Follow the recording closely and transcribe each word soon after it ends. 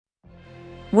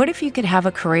What if you could have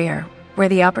a career where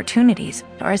the opportunities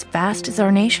are as vast as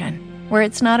our nation, where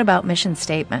it's not about mission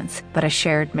statements, but a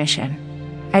shared mission?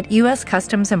 At U.S.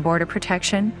 Customs and Border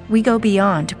Protection, we go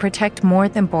beyond to protect more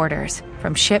than borders.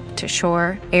 From ship to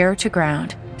shore, air to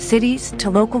ground, cities to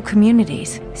local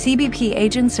communities, CBP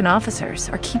agents and officers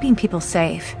are keeping people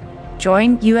safe.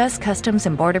 Join U.S. Customs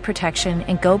and Border Protection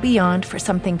and go beyond for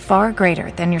something far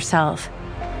greater than yourself.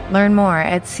 Learn more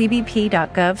at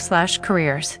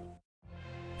cbp.gov/careers.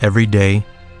 Every day,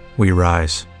 we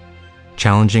rise,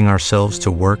 challenging ourselves to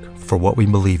work for what we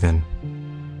believe in.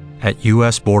 At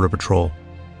U.S. Border Patrol,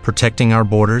 protecting our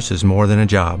borders is more than a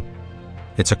job.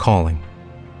 It's a calling.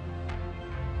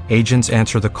 Agents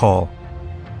answer the call,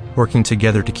 working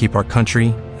together to keep our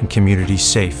country and communities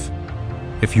safe.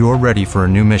 If you are ready for a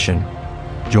new mission,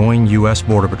 join U.S.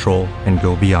 Border Patrol and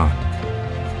go beyond.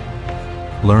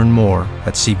 Learn more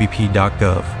at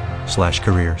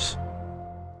cbp.gov/careers.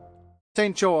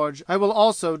 St. George, I will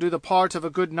also do the part of a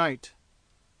good knight.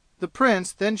 The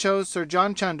prince then chose Sir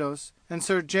John Chandos and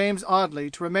Sir James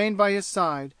Audley to remain by his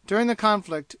side during the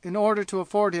conflict in order to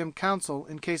afford him counsel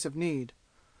in case of need.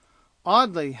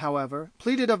 Audley, however,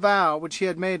 pleaded a vow which he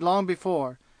had made long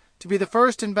before, to be the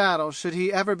first in battle should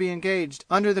he ever be engaged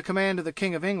under the command of the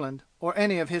King of England or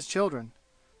any of his children.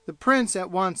 The prince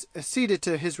at once acceded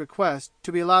to his request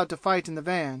to be allowed to fight in the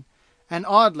van, and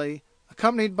Audley,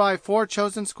 accompanied by 4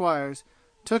 chosen squires,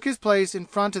 took his place in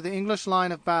front of the English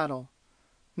line of battle.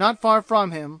 Not far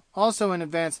from him, also in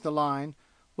advance of the line,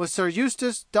 was Sir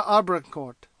Eustace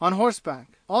d'Aubrancourt on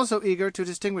horseback, also eager to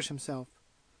distinguish himself.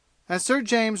 As Sir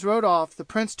James rode off the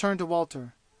prince turned to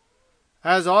Walter.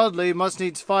 "As Audley must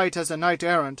needs fight as a knight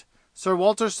errant, Sir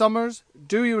Walter Somers,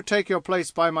 do you take your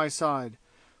place by my side,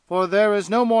 for there is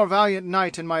no more valiant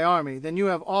knight in my army than you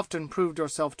have often proved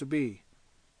yourself to be."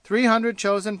 300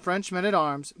 chosen French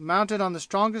men-at-arms, mounted on the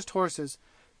strongest horses,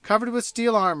 covered with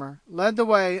steel armour, led the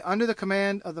way under the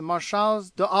command of the Marshals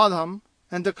d'Audeham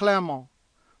and de Clermont,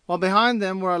 while behind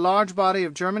them were a large body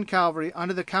of German cavalry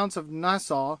under the Counts of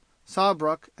Nassau,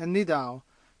 Saarbrück, and Nidau,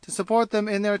 to support them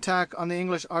in their attack on the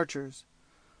English archers.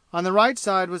 On the right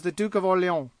side was the Duke of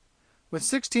Orleans, with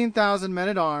 16,000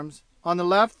 men-at-arms; on the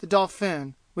left the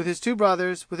Dauphin, with his 2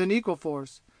 brothers, with an equal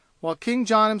force, while King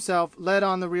John himself led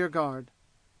on the rear guard.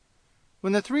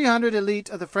 When the 300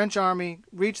 elite of the French army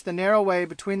reached the narrow way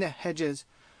between the hedges,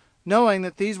 knowing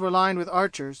that these were lined with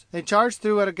archers, they charged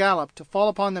through at a gallop to fall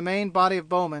upon the main body of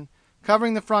bowmen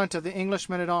covering the front of the English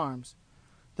men-at-arms.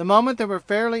 The moment they were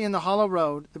fairly in the hollow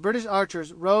road the British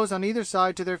archers rose on either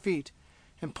side to their feet,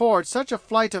 and poured such a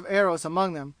flight of arrows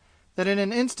among them that in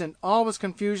an instant all was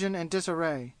confusion and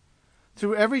disarray.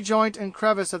 Through every joint and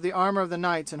crevice of the armour of the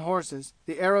knights and horses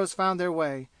the arrows found their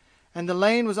way, and the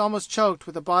lane was almost choked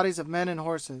with the bodies of men and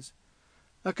horses.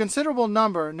 A considerable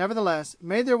number, nevertheless,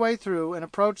 made their way through and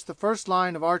approached the first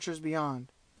line of archers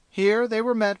beyond. Here they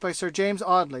were met by Sir James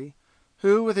Audley,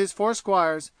 who, with his 4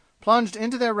 squires, plunged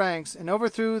into their ranks and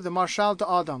overthrew the Marshal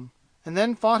d'Audeham, and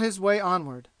then fought his way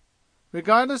onward.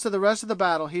 Regardless of the rest of the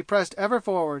battle he pressed ever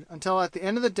forward until at the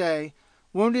end of the day,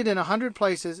 wounded in 100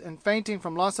 places and fainting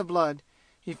from loss of blood,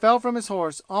 he fell from his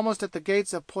horse almost at the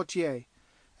gates of Poitiers,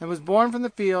 and was borne from the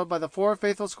field by the 4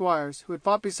 faithful squires who had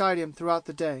fought beside him throughout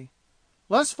the day.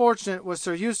 Less fortunate was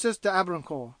Sir Eustace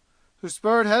d'Aubrancourt, who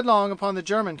spurred headlong upon the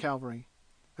German cavalry.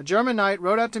 A German knight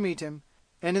rode out to meet him,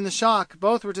 and in the shock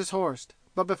both were dishorsed,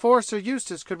 but before Sir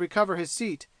Eustace could recover his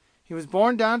seat he was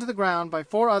borne down to the ground by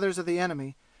 4 others of the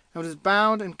enemy, and was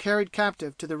bound and carried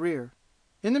captive to the rear.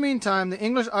 In the meantime the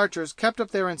English archers kept up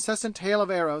their incessant hail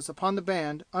of arrows upon the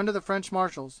band under the French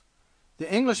marshals. The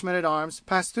English men-at-arms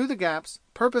passed through the gaps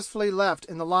purposely left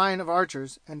in the line of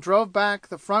archers and drove back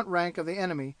the front rank of the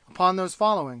enemy upon those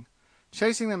following,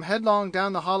 chasing them headlong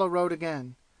down the hollow road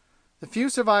again. The few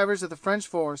survivors of the French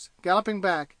force, galloping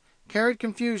back, carried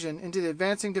confusion into the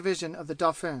advancing division of the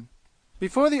Dauphin.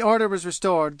 Before the order was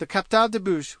restored the Captal de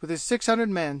Buch with his 600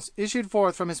 men issued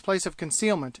forth from his place of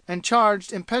concealment and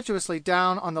charged impetuously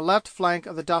down on the left flank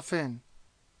of the Dauphin.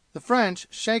 The French,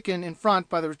 shaken in front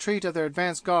by the retreat of their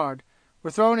advanced guard, were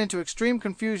thrown into extreme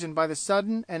confusion by the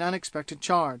sudden and unexpected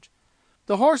charge.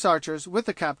 The horse archers with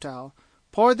the Captal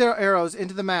poured their arrows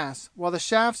into the mass, while the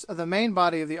shafts of the main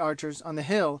body of the archers on the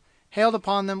hill hailed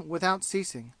upon them without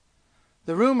ceasing.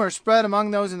 The rumour spread among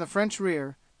those in the French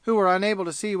rear, who were unable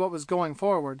to see what was going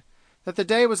forward, that the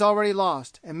day was already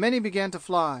lost, and many began to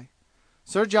fly.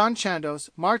 Sir John Chandos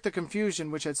marked the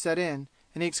confusion which had set in,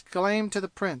 and he exclaimed to the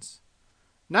prince: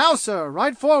 "Now, sir,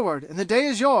 ride forward, and the day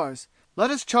is yours. Let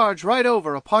us charge right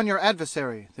over upon your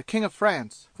adversary, the King of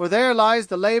France, for there lies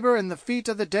the labour and the feat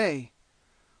of the day.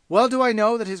 Well do I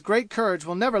know that his great courage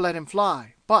will never let him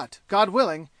fly. but, God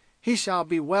willing, he shall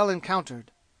be well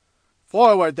encountered."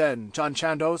 "Forward, then, John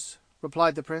Chandos,"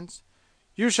 replied the prince.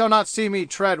 "You shall not see me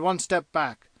tread one step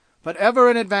back, but ever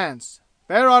in advance.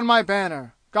 Bear on my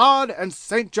banner. God and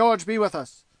St. George be with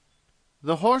us!"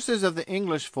 The horses of the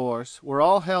English force were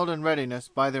all held in readiness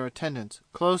by their attendants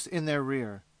close in their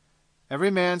rear.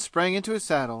 Every man sprang into his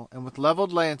saddle, and with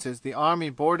levelled lances the army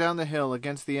bore down the hill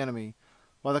against the enemy,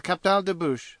 while the Captal de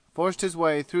Buch forced his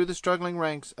way through the struggling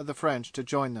ranks of the French to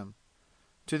join them.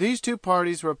 To these two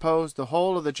parties were opposed the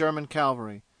whole of the German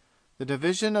cavalry, the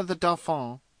division of the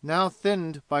Dauphin, now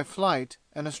thinned by flight,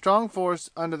 and a strong force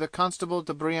under the Constable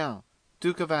de Brienne,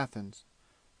 Duke of Athens.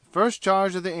 The first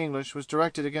charge of the English was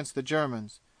directed against the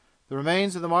Germans, the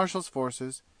remains of the marshal's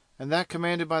forces, and that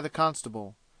commanded by the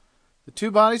Constable. The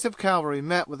two bodies of cavalry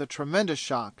met with a tremendous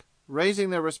shock, raising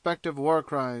their respective war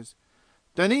cries,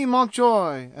 "Denis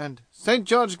Montjoy" and "St.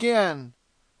 George Guienne."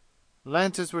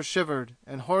 Lances were shivered,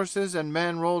 and horses and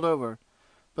men rolled over,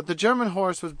 but the German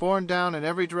horse was borne down in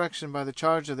every direction by the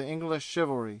charge of the English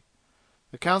chivalry.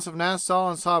 The Counts of Nassau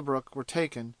and Saarbrück were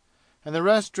taken, and the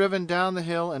rest driven down the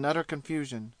hill in utter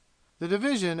confusion. The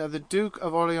division of the Duke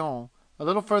of Orleans, a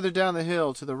little further down the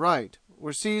hill to the right,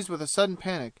 were seized with a sudden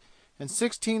panic, and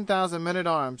 16,000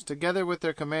 men-at-arms, together with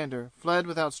their commander, fled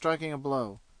without striking a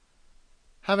blow.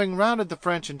 Having routed the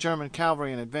French and German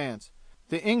cavalry in advance,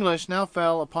 the English now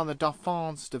fell upon the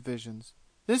Dauphin's divisions.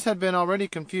 This had been already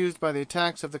confused by the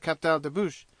attacks of the Captal de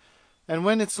Buch, and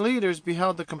when its leaders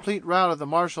beheld the complete rout of the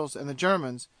marshals and the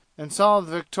Germans, and saw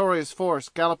the victorious force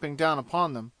galloping down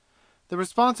upon them, the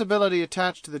responsibility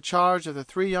attached to the charge of the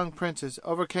three young princes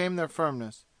overcame their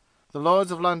firmness. The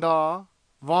lords of Landau,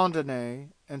 Vendonnais,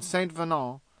 and Saint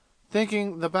Venant,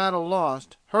 thinking the battle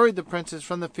lost, hurried the princes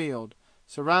from the field,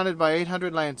 surrounded by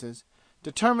 800 lances,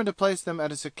 determined to place them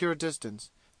at a secure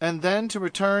distance, and then to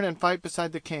return and fight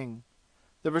beside the king.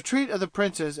 The retreat of the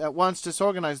princes at once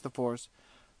disorganized the force,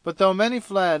 but though many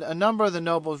fled, a number of the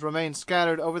nobles remained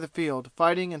scattered over the field,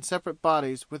 fighting in separate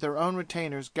bodies with their own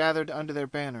retainers gathered under their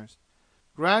banners.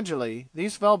 Gradually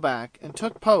these fell back and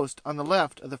took post on the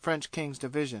left of the French king's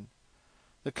division.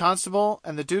 The Constable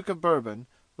and the Duke of Bourbon,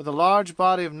 with a large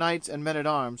body of knights and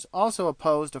men-at-arms, also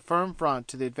opposed a firm front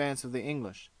to the advance of the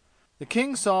English. The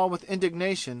king saw with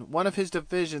indignation one of his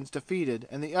divisions defeated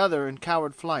and the other in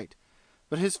coward flight,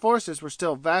 but his forces were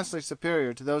still vastly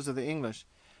superior to those of the English,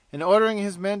 and ordering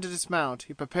his men to dismount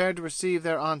he prepared to receive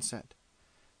their onset.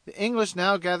 The English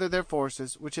now gathered their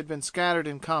forces which had been scattered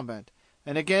in combat,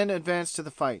 and again advanced to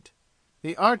the fight.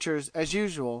 The archers, as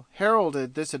usual,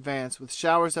 heralded this advance with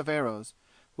showers of arrows,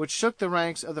 which shook the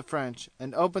ranks of the French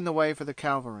and opened the way for the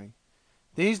cavalry.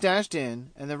 These dashed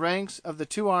in, and the ranks of the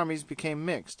two armies became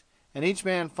mixed, and each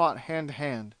man fought hand to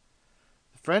hand.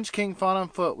 The French king fought on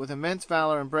foot with immense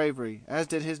valour and bravery, as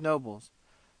did his nobles.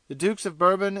 The Dukes of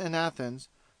Bourbon and Athens,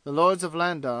 the lords of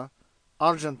Landau,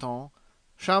 Argenton,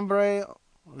 Chambray,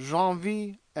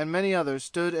 Joinville, and many others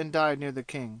stood and died near the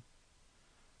king.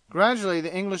 Gradually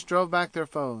the English drove back their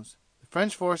foes. The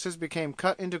French forces became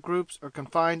cut into groups or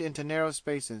confined into narrow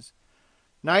spaces.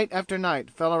 Knight after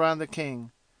knight fell around the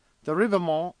king. The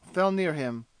Ribemont fell near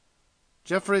him.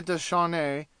 Geoffrey de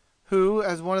Charnay, who,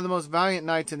 as one of the most valiant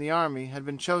knights in the army, had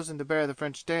been chosen to bear the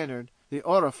French standard, the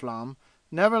Oriflamme,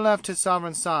 never left his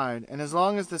sovereign's side, and as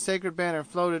long as the sacred banner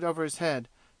floated over his head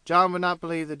John would not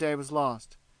believe the day was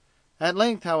lost. At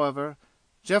length, however,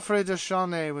 Geoffrey de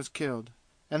Charnay was killed,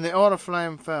 and the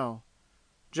Oriflamme fell.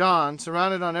 John,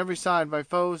 surrounded on every side by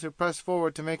foes who pressed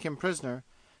forward to make him prisoner,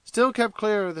 still kept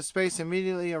clear of the space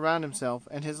immediately around himself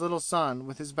and his little son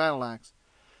with his battle axe,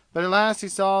 but at last he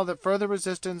saw that further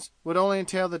resistance would only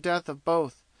entail the death of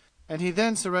both, and he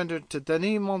then surrendered to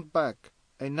Denis Montbec,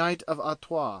 a knight of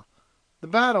Artois. The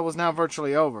battle was now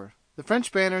virtually over. The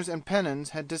French banners and pennons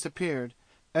had disappeared,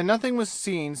 and nothing was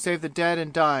seen save the dead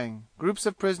and dying, groups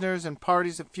of prisoners and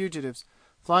parties of fugitives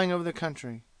flying over the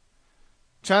country.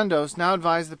 Chandos now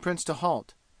advised the prince to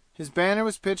halt. His banner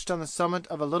was pitched on the summit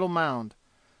of a little mound.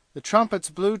 The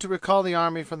trumpets blew to recall the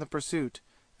army from the pursuit,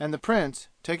 and the prince,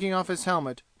 taking off his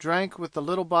helmet, drank with the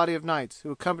little body of knights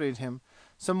who accompanied him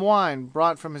some wine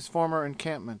brought from his former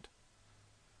encampment.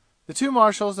 The two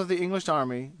marshals of the English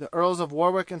army, the Earls of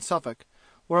Warwick and Suffolk,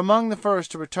 were among the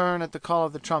first to return at the call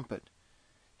of the trumpet.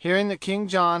 Hearing that King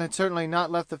John had certainly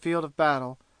not left the field of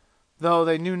battle, though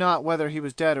they knew not whether he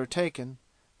was dead or taken,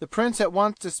 the prince at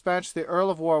once dispatched the Earl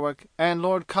of Warwick and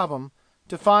Lord Cobham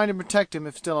to find and protect him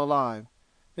if still alive.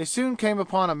 They soon came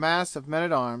upon a mass of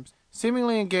men-at-arms,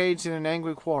 seemingly engaged in an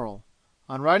angry quarrel.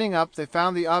 On riding up they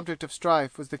found the object of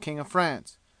strife was the King of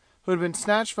France, who had been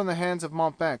snatched from the hands of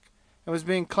Montbec, and was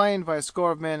being claimed by a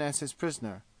score of men as his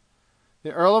prisoner.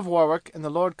 The Earl of Warwick and the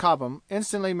Lord Cobham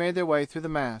instantly made their way through the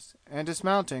mass, and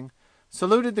dismounting,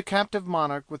 saluted the captive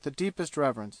monarch with the deepest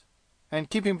reverence, and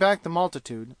keeping back the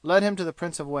multitude, led him to the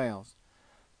Prince of Wales.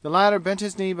 The latter bent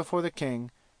his knee before the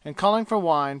king, and calling for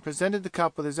wine, presented the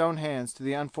cup with his own hands to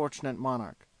the unfortunate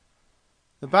monarch.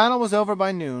 The battle was over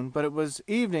by noon, but it was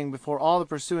evening before all the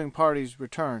pursuing parties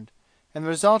returned, and the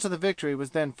result of the victory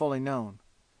was then fully known.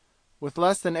 With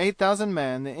less than 8,000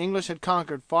 men the English had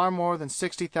conquered far more than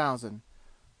 60,000.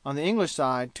 On the English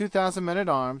side 2,000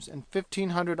 men-at-arms and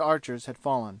 1,500 archers had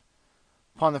fallen.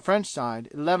 Upon the French side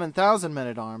 11,000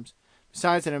 men-at-arms,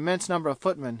 besides an immense number of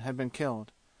footmen, had been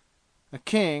killed. A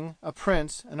king, a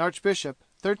prince, an archbishop,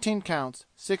 13 counts,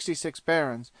 66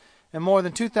 barons, and more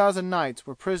than 2,000 knights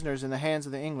were prisoners in the hands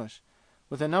of the English,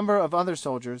 with a number of other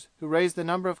soldiers, who raised the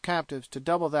number of captives to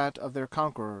double that of their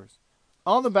conquerors.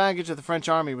 All the baggage of the French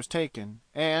army was taken,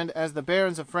 and as the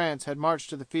barons of France had marched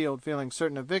to the field feeling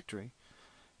certain of victory,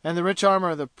 and the rich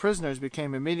armour of the prisoners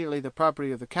became immediately the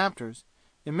property of the captors,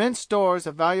 immense stores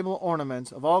of valuable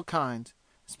ornaments of all kinds,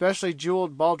 especially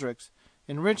jewelled baldricks,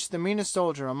 enriched the meanest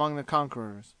soldier among the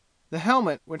conquerors. The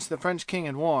helmet which the French king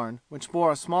had worn, which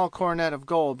bore a small coronet of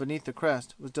gold beneath the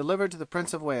crest, was delivered to the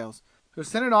Prince of Wales, who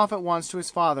sent it off at once to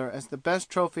his father as the best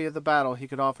trophy of the battle he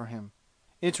could offer him.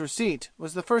 Its receipt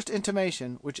was the first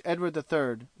intimation which Edward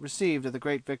III received of the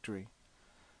great victory.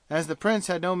 As the prince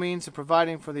had no means of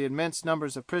providing for the immense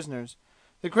numbers of prisoners,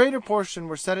 the greater portion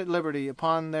were set at liberty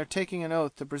upon their taking an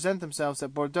oath to present themselves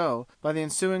at Bordeaux by the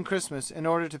ensuing Christmas in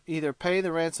order to either pay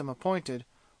the ransom appointed,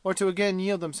 or to again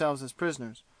yield themselves as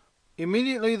prisoners.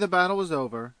 Immediately the battle was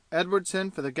over, Edward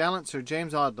sent for the gallant Sir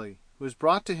James Audley, who was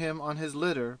brought to him on his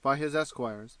litter by his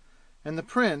esquires, and the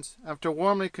prince, after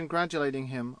warmly congratulating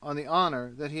him on the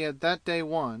honour that he had that day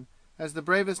won as the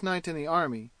bravest knight in the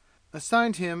army,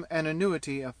 assigned him an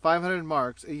annuity of 500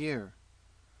 marks a year.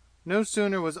 No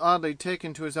sooner was Audley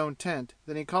taken to his own tent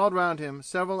than he called round him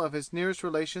several of his nearest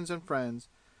relations and friends,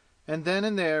 and then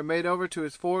and there made over to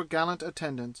his 4 gallant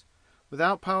attendants,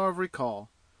 without power of recall,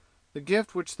 the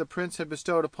gift which the prince had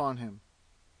bestowed upon him.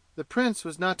 The prince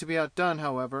was not to be outdone,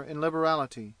 however, in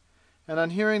liberality, and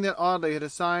on hearing that Audley had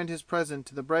assigned his present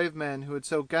to the brave men who had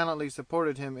so gallantly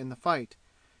supported him in the fight,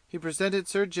 he presented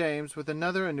Sir James with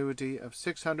another annuity of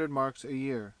 600 marks a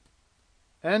year.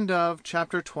 End of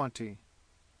Chapter 20.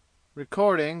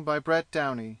 Recording by Brett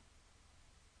Downey.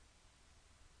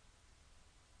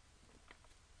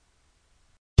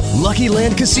 Lucky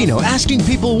Land Casino, asking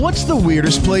people, what's the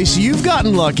weirdest place you've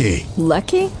gotten lucky?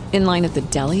 Lucky? In line at the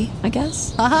deli, I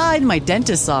guess? Aha, in my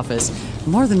dentist's office.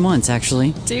 More than once,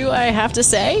 actually. Do I have to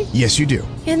say? Yes, you do.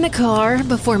 In the car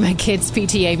before my kids'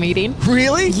 PTA meeting.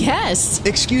 Really? Yes.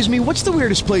 Excuse me, what's the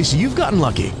weirdest place you've gotten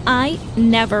lucky? I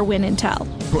never win and tell.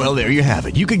 Well, there you have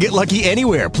it. You can get lucky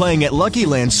anywhere, playing at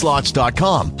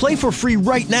LuckyLandSlots.com. Play for free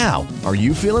right now. Are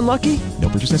you feeling lucky? No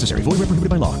purchase necessary. Void where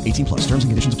prohibited by law. 18+. Terms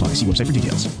and conditions apply. See website for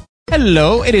details.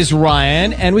 Hello, it is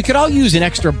Ryan, and we could all use an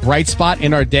extra bright spot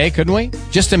in our day, couldn't we?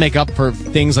 Just to make up for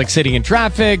things like sitting in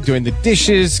traffic, doing the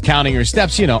dishes, counting your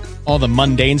steps, you know, all the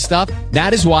mundane stuff.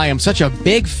 That is why I'm such a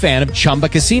big fan of Chumba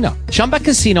Casino. Chumba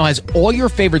Casino has all your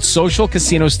favorite social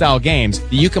casino-style games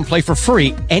that you can play for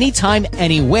free anytime,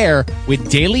 anywhere with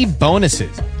daily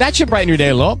bonuses. That should brighten your day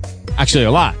a little. Actually,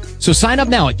 a lot. So sign up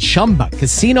now at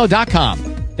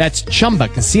ChumbaCasino.com. That's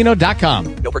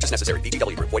ChumbaCasino.com. No purchase necessary.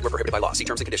 VGW Group. Void where prohibited by law. See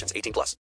terms and conditions. 18+.